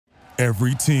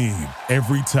Every team,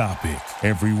 every topic,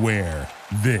 everywhere.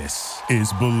 This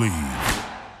is Believe.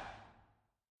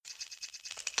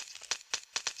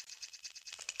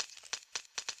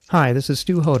 Hi, this is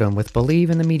Stu Hodem with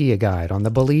Believe in the Media Guide on the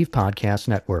Believe Podcast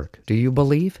Network. Do you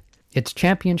believe? It's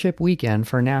championship weekend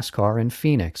for NASCAR in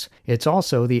Phoenix. It's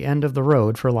also the end of the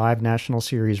road for live National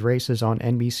Series races on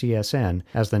NBCSN,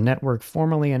 as the network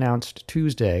formally announced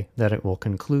Tuesday that it will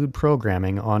conclude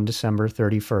programming on December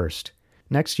 31st.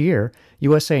 Next year,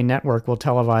 USA Network will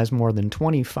televise more than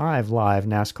 25 live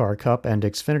NASCAR Cup and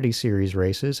Xfinity Series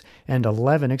races and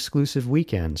 11 exclusive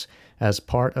weekends as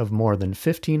part of more than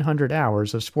 1,500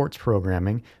 hours of sports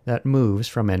programming that moves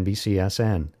from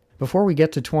NBCSN. Before we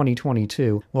get to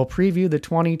 2022, we'll preview the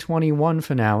 2021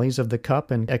 finales of the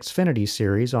Cup and Xfinity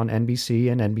Series on NBC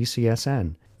and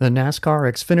NBCSN. The NASCAR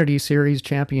Xfinity Series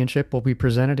Championship will be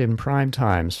presented in prime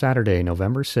time Saturday,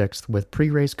 November 6th, with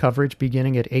pre-race coverage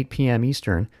beginning at 8 p.m.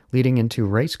 Eastern, leading into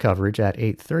race coverage at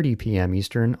 8:30 p.m.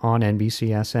 Eastern on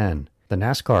NBCSN. The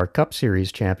NASCAR Cup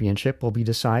Series Championship will be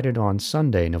decided on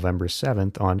Sunday, November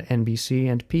 7th on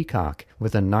NBC and Peacock,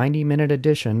 with a 90-minute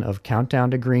edition of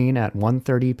Countdown to Green at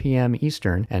 1:30 p.m.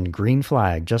 Eastern and Green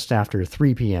Flag just after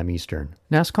 3 p.m. Eastern.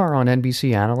 NASCAR on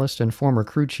NBC analyst and former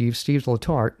crew chief Steve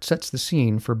Letarte sets the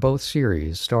scene for both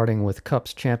series, starting with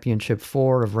Cup's Championship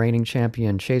 4 of reigning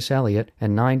champion Chase Elliott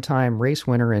and 9-time race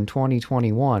winner in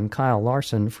 2021 Kyle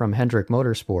Larson from Hendrick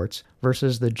Motorsports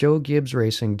versus the Joe Gibbs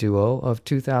Racing duo of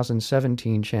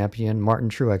 2017 champion Martin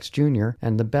Truex Jr.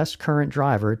 and the best current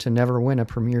driver to never win a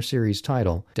Premier Series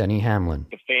title, Denny Hamlin.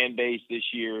 The fan base this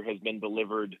year has been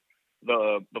delivered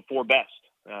the four best.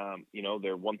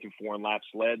 They're 1 through 4 in laps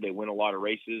led. They win a lot of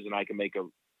races, and I can make a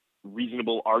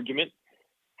reasonable argument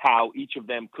how each of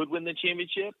them could win the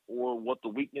championship or what the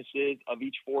weakness is of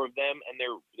each 4 of them, and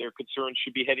their concerns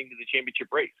should be heading to the championship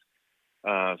race.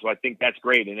 So I think that's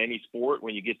great in any sport.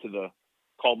 When you get to the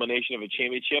culmination of a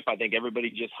championship, I think everybody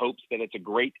just hopes that it's a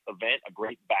great event, a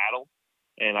great battle.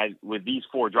 And with these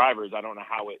 4 drivers, I don't know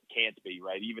how it can't be,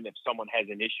 right? Even if someone has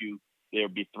an issue, there'll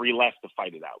be 3 less to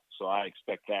fight it out. So I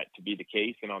expect that to be the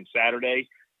case. And on Saturday,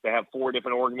 to have 4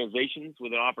 different organizations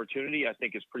with an opportunity, I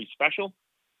think is pretty special.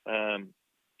 And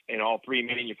all 3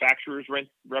 manufacturers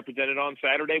represented on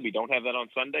Saturday. We don't have that on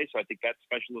Sunday, so I think that's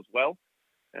special as well.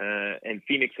 And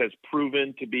Phoenix has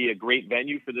proven to be a great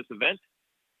venue for this event.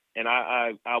 And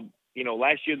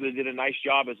last year they did a nice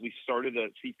job as we started to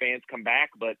see fans come back,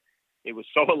 but it was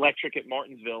so electric at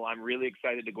Martinsville. I'm really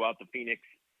excited to go out to Phoenix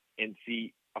and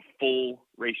see a full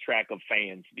racetrack of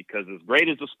fans, because as great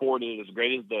as the sport is, as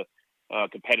great as the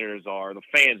competitors are, the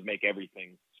fans make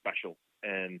everything special.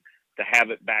 And to have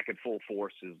it back at full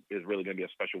force is really going to be a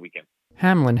special weekend.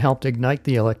 Hamlin helped ignite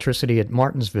the electricity at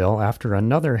Martinsville after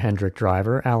another Hendrick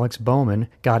driver, Alex Bowman,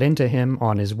 got into him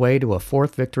on his way to a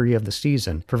 4th victory of the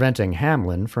season, preventing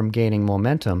Hamlin from gaining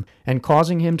momentum and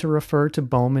causing him to refer to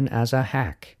Bowman as a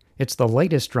hack. It's the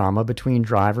latest drama between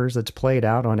drivers that's played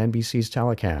out on NBC's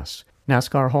telecasts.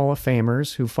 NASCAR Hall of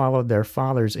Famers who followed their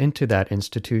fathers into that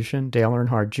institution, Dale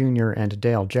Earnhardt Jr. and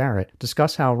Dale Jarrett,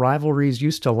 discuss how rivalries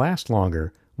used to last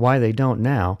longer, why they don't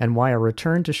now, and why a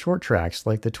return to short tracks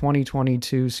like the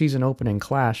 2022 season-opening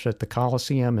clash at the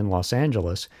Coliseum in Los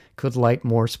Angeles could light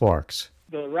more sparks.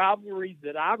 The rivalries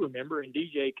that I remember, and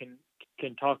DJ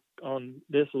can talk on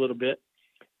this a little bit,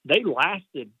 they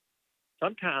lasted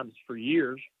sometimes for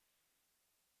years,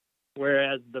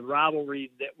 whereas the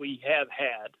rivalries that we have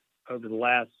had over the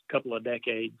last couple of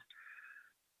decades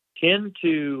tend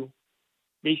to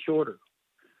be shorter.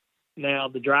 Now,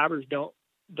 the drivers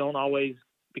don't always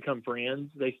become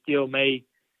friends. They still may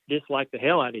dislike the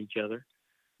hell out of each other,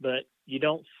 but you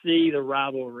don't see the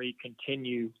rivalry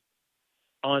continue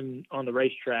on the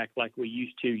racetrack like we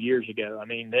used to years ago. I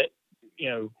mean,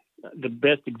 the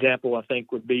best example I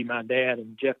think would be my dad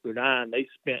and Jeff Bodine. They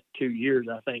spent 2 years,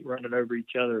 I think, running over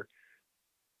each other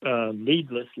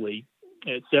needlessly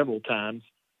at several times,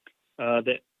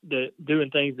 that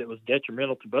doing things that was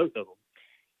detrimental to both of them.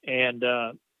 And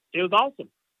it was awesome.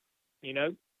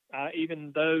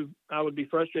 Even though I would be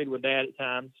frustrated with Dad at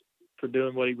times for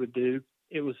doing what he would do,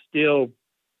 it was still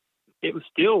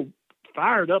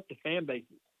fired up the fan bases,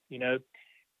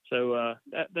 So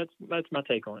that's my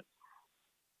take on it.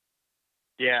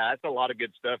 Yeah, that's a lot of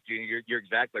good stuff, Junior. You're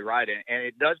exactly right. And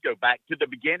it does go back to the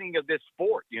beginning of this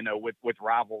sport, with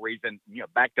rivalries and,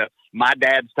 back to my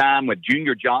dad's time with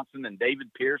Junior Johnson and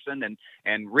David Pearson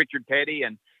and Richard Petty.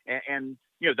 And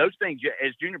those things,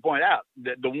 as Junior pointed out,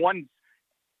 the ones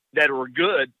that were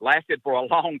good lasted for a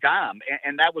long time.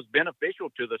 And that was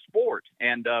beneficial to the sport.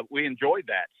 And we enjoyed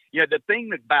that. The thing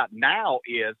about now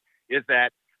is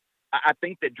that I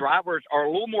think that drivers are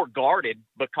a little more guarded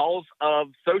because of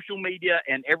social media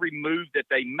and every move that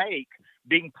they make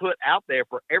being put out there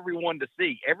for everyone to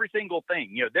see, every single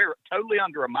thing. They're totally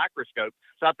under a microscope.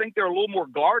 So I think they're a little more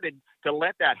guarded to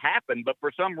let that happen. But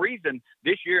for some reason,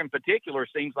 this year in particular,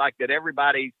 seems like that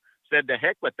everybody said the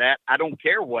heck with that. I don't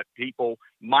care what people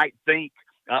might think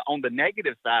on the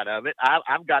negative side of it.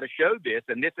 I've got to show this,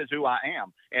 and this is who I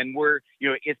am. And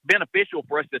it's beneficial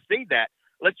for us to see that.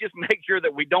 Let's just make sure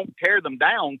that we don't tear them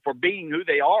down for being who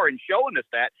they are and showing us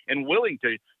that and willing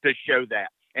to show that.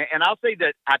 And I'll say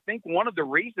that I think one of the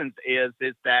reasons is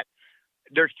that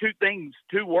there's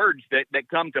two words that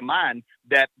come to mind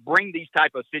that bring these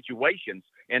type of situations,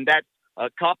 and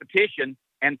that's competition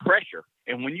and pressure.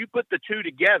 And when you put the two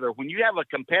together, when you have a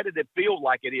competitive field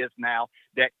like it is now,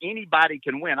 that anybody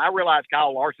can win. I realize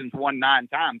Kyle Larson's won 9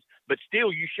 times, but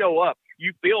still you show up,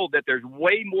 you feel that there's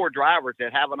way more drivers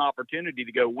that have an opportunity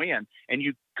to go win. And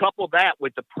you couple that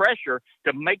with the pressure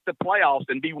to make the playoffs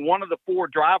and be one of the 4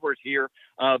 drivers here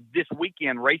this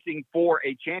weekend racing for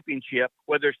a championship,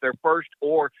 whether it's their first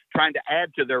or trying to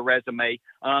add to their resume.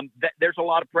 There's a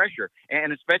lot of pressure,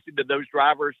 and especially to those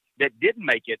drivers that didn't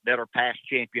make it that are past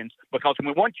champions, because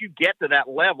once you get to that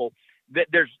level, that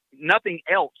there's nothing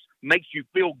else makes you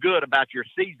feel good about your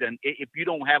season if you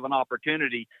don't have an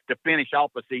opportunity to finish off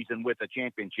a season with a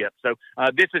championship. So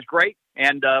this is great,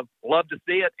 and love to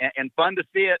see it, and fun to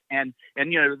see it. And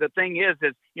the thing is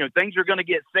things are going to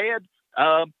get said,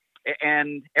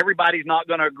 and everybody's not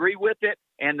going to agree with it.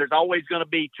 And there's always going to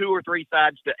be 2 or 3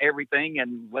 sides to everything,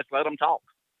 and let's let them talk.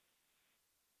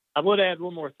 I would add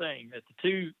one more thing,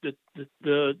 that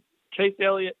the Chase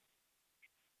Elliott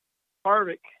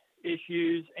Harvick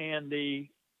issues and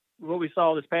what we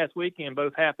saw this past weekend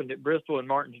both happened at Bristol and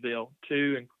Martinsville,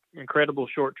 2 incredible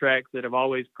short tracks that have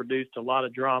always produced a lot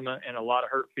of drama and a lot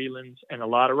of hurt feelings and a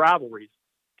lot of rivalries.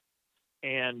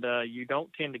 And you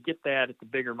don't tend to get that at the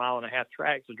bigger 1.5 mile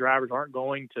tracks. The drivers aren't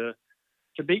going to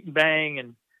beat and bang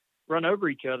and run over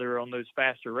each other on those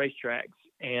faster racetracks.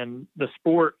 And the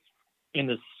sport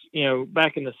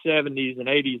back in the 70s and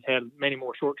 80s had many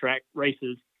more short track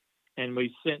races. And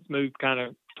we've since moved kind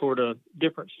of toward a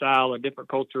different style, a different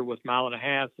culture with 1.5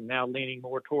 miles, and now leaning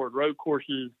more toward road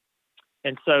courses.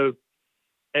 And so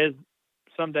as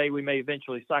someday we may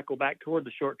eventually cycle back toward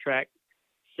the short track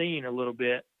scene a little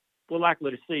bit, we're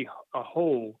likely to see a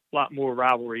whole lot more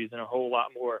rivalries and a whole lot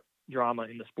more drama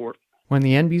in the sport. When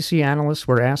the NBC analysts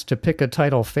were asked to pick a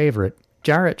title favorite,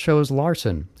 Jarrett chose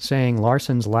Larson, saying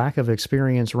Larson's lack of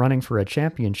experience running for a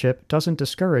championship doesn't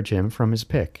discourage him from his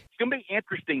pick. It's going to be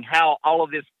interesting how all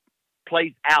of this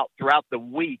plays out throughout the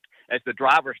week as the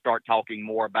drivers start talking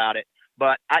more about it.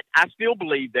 But I still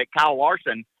believe that Kyle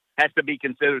Larson has to be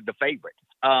considered the favorite.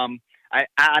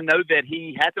 I know that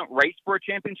he hasn't raced for a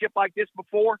championship like this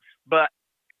before, but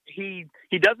he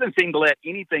doesn't seem to let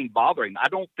anything bother him. I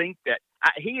don't think that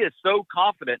he is so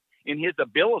confident in his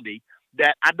ability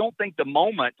that I don't think the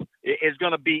moment is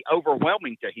going to be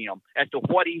overwhelming to him as to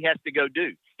what he has to go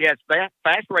do. He has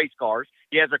fast race cars.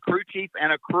 He has a crew chief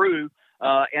and a crew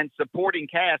and supporting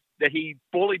cast that he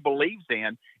fully believes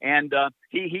in. And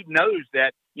he knows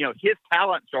that, his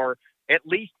talents are at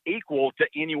least equal to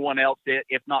anyone else,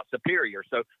 if not superior.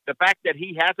 So the fact that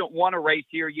he hasn't won a race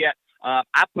here yet,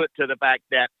 I put to the fact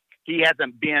that he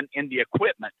hasn't been in the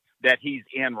equipment that he's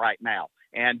in right now.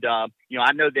 And,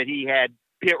 I know that he had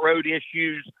pit road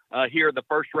issues here the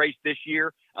first race this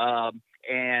year.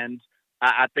 And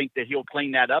I think that he'll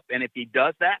clean that up. And if he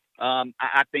does that,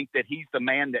 I think that he's the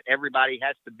man that everybody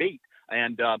has to beat,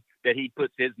 and that he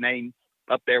puts his name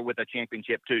up there with a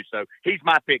championship too. So he's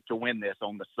my pick to win this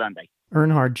on the Sunday.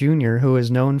 Earnhardt Jr., who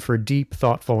is known for deep,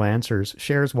 thoughtful answers,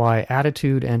 shares why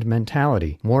attitude and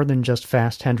mentality, more than just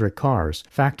fast Hendrick cars,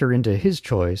 factor into his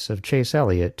choice of Chase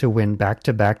Elliott to win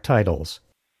back-to-back titles.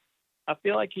 I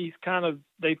feel like they've kind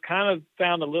of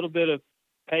found a little bit of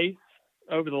pace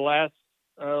over the last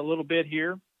little bit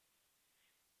here.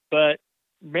 But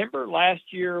remember last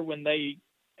year when they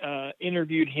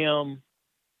interviewed him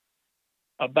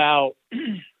about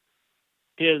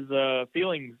his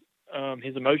feelings,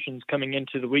 his emotions coming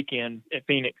into the weekend at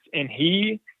Phoenix, and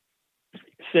he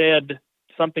said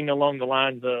something along the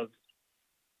lines of,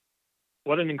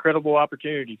 "What an incredible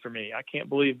opportunity for me! I can't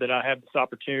believe that I have this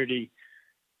opportunity.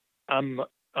 I'm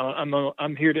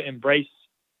here to embrace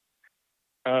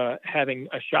having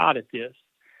a shot at this."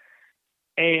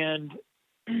 And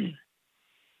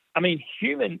I mean,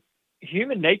 human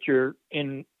nature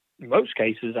in most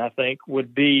cases, I think,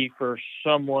 would be for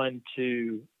someone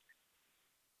to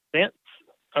sense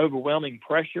overwhelming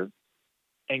pressure,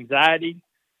 anxiety,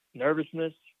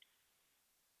 nervousness,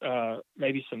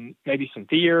 maybe some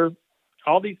fear,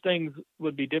 all these things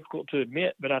would be difficult to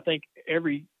admit, but I think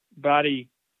everybody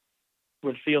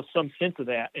would feel some sense of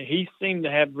that. And he seemed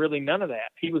to have really none of that.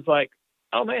 He was like,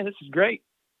 oh man, this is great.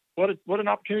 What an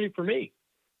opportunity for me.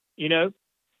 You know,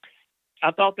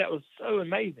 I thought that was so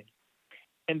amazing.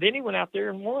 And then he went out there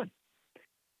and won.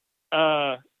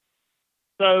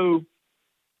 So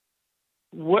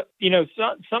what, you know,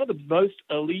 some of the most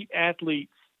elite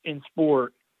athletes in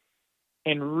sport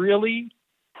can really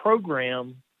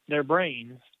program their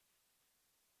brains,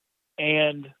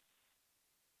 and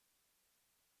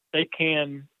they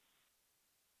can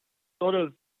sort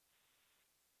of,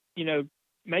 you know,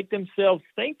 make themselves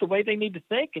think the way they need to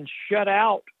think and shut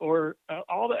out or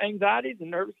all the anxieties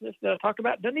and nervousness that I talked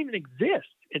about doesn't even exist.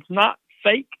 It's not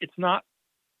fake. It's not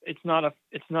a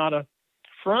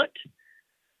front.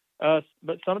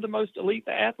 But some of the most elite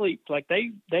athletes, like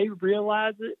they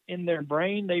realize it in their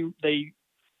brain. They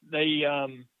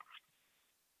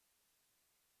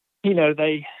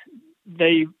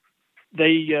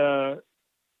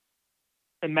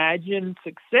imagine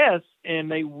success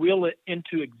and they will it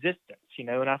into existence, you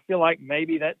know, and I feel like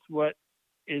maybe that's what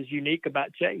is unique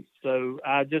about Chase. So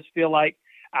I just feel like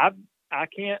I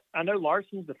know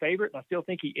Larson's the favorite, and I still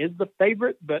think he is the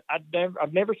favorite, but I've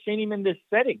never seen him in this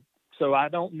setting. So I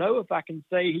don't know if I can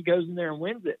say he goes in there and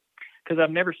wins it, because I've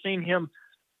never seen him,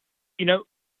 you know,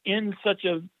 in such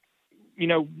a, you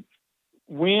know,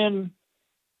 win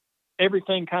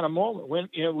everything kind of moment. When,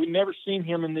 you know, we've never seen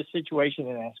him in this situation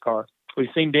in NASCAR. We've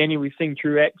seen Danny, we've seen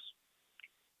Truex.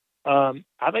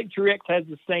 I think Truex has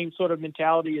the same sort of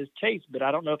mentality as Chase, but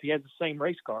I don't know if he has the same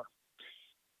race car.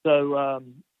 So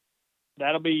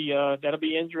that'll be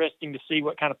interesting to see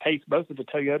what kind of pace both of the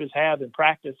Toyotas have in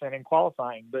practice and in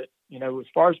qualifying. But, you know, as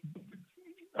far as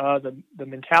the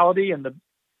mentality and the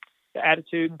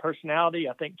attitude and personality,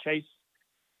 I think Chase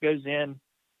goes in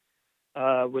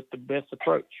with the best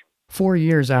approach. 4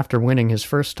 years after winning his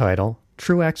first title,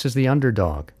 Truex is the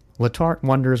underdog. Letarte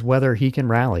wonders whether he can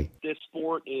rally. This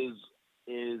sport is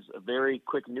a very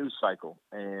quick news cycle,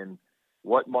 and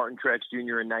what Martin Truex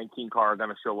Jr. and 19 car are going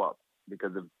to show up,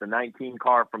 because if the 19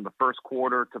 car from the first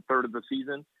quarter to third of the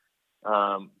season,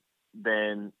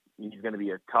 then he's going to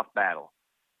be a tough battle.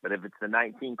 But if it's the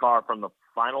 19 car from the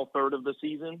final third of the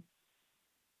season,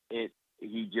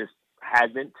 he just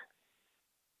hasn't,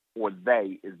 or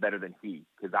they is better than he,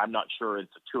 because I'm not sure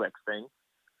it's a Truex thing.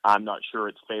 I'm not sure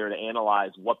it's fair to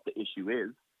analyze what the issue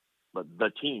is, but the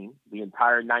team, the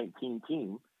entire 19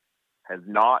 team, has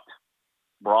not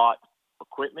brought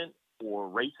equipment or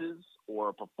races or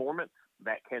a performance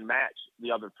that can match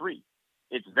the other three.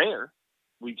 It's there.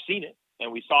 We've seen it,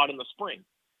 and we saw it in the spring.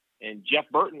 And Jeff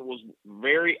Burton was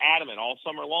very adamant all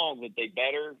summer long that they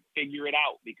better figure it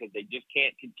out, because they just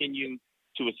can't continue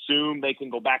to assume they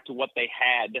can go back to what they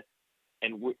had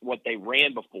and what they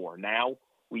ran before. Now,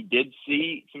 we did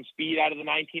see some speed out of the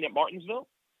 19 at Martinsville.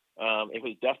 It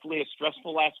was definitely a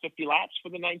stressful last 50 laps for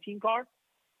the 19 car.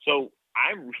 So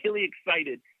I'm really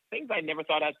excited. Things I never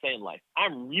thought I'd say in life.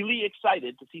 I'm really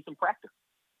excited to see some practice.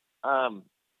 I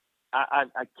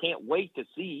can't wait to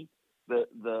see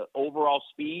the overall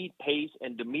speed, pace,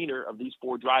 and demeanor of these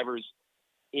four drivers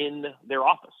in their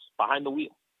office, behind the wheel.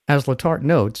 As Letarte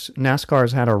notes,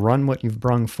 NASCAR's had a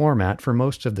run-what-you've-brung format for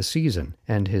most of the season,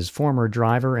 and his former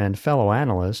driver and fellow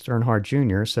analyst, Earnhardt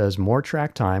Jr., says more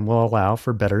track time will allow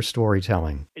for better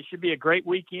storytelling. It should be a great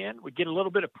weekend. We get a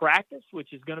little bit of practice,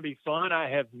 which is going to be fun. I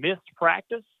have missed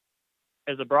practice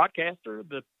as a broadcaster.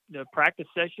 The practice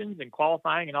sessions and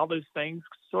qualifying and all those things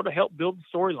sort of help build the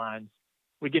storylines.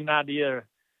 We get an idea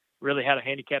really how to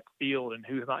handicap the field and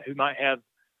who might have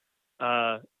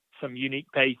some unique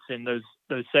pace in those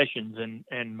sessions,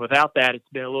 and without that, it's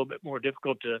been a little bit more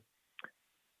difficult to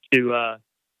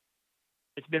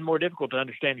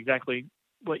understand exactly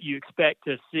what you expect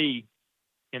to see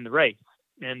in the race.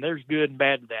 And there's good and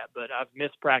bad to that, but I've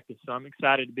missed practice, so I'm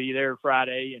excited to be there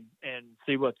Friday and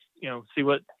see what's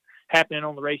happening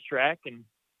on the racetrack. And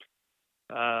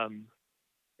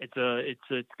it's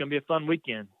going to be a fun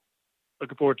weekend.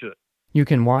 Looking forward to it. You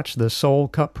can watch the Seoul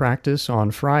Cup practice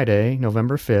on Friday,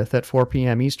 November 5th at 4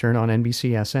 p.m. Eastern on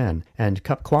NBCSN, and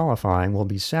Cup qualifying will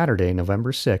be Saturday,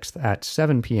 November 6th at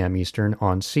 7 p.m. Eastern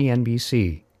on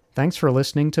CNBC. Thanks for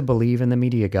listening to Believe in the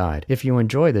Media Guide. If you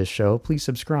enjoy this show, please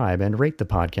subscribe and rate the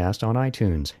podcast on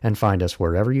iTunes, and find us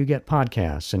wherever you get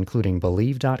podcasts, including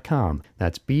Believe.com.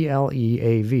 That's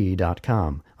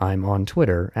BLEAV.com. I'm on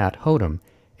Twitter at Hodem,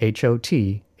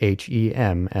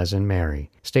 HOTHEM as in Mary.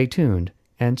 Stay tuned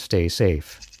and stay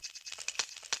safe.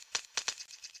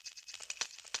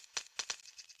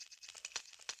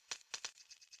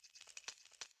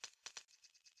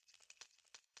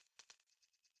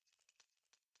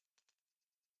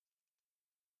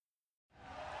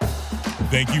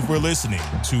 Thank you for listening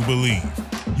to Believe.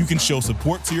 You can show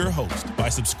support to your host by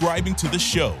subscribing to the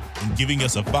show and giving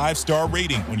us a 5-star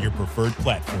rating on your preferred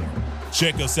platform.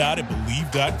 Check us out at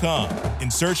Believe.com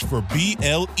and search for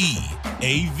BLEAV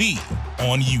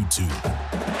on YouTube.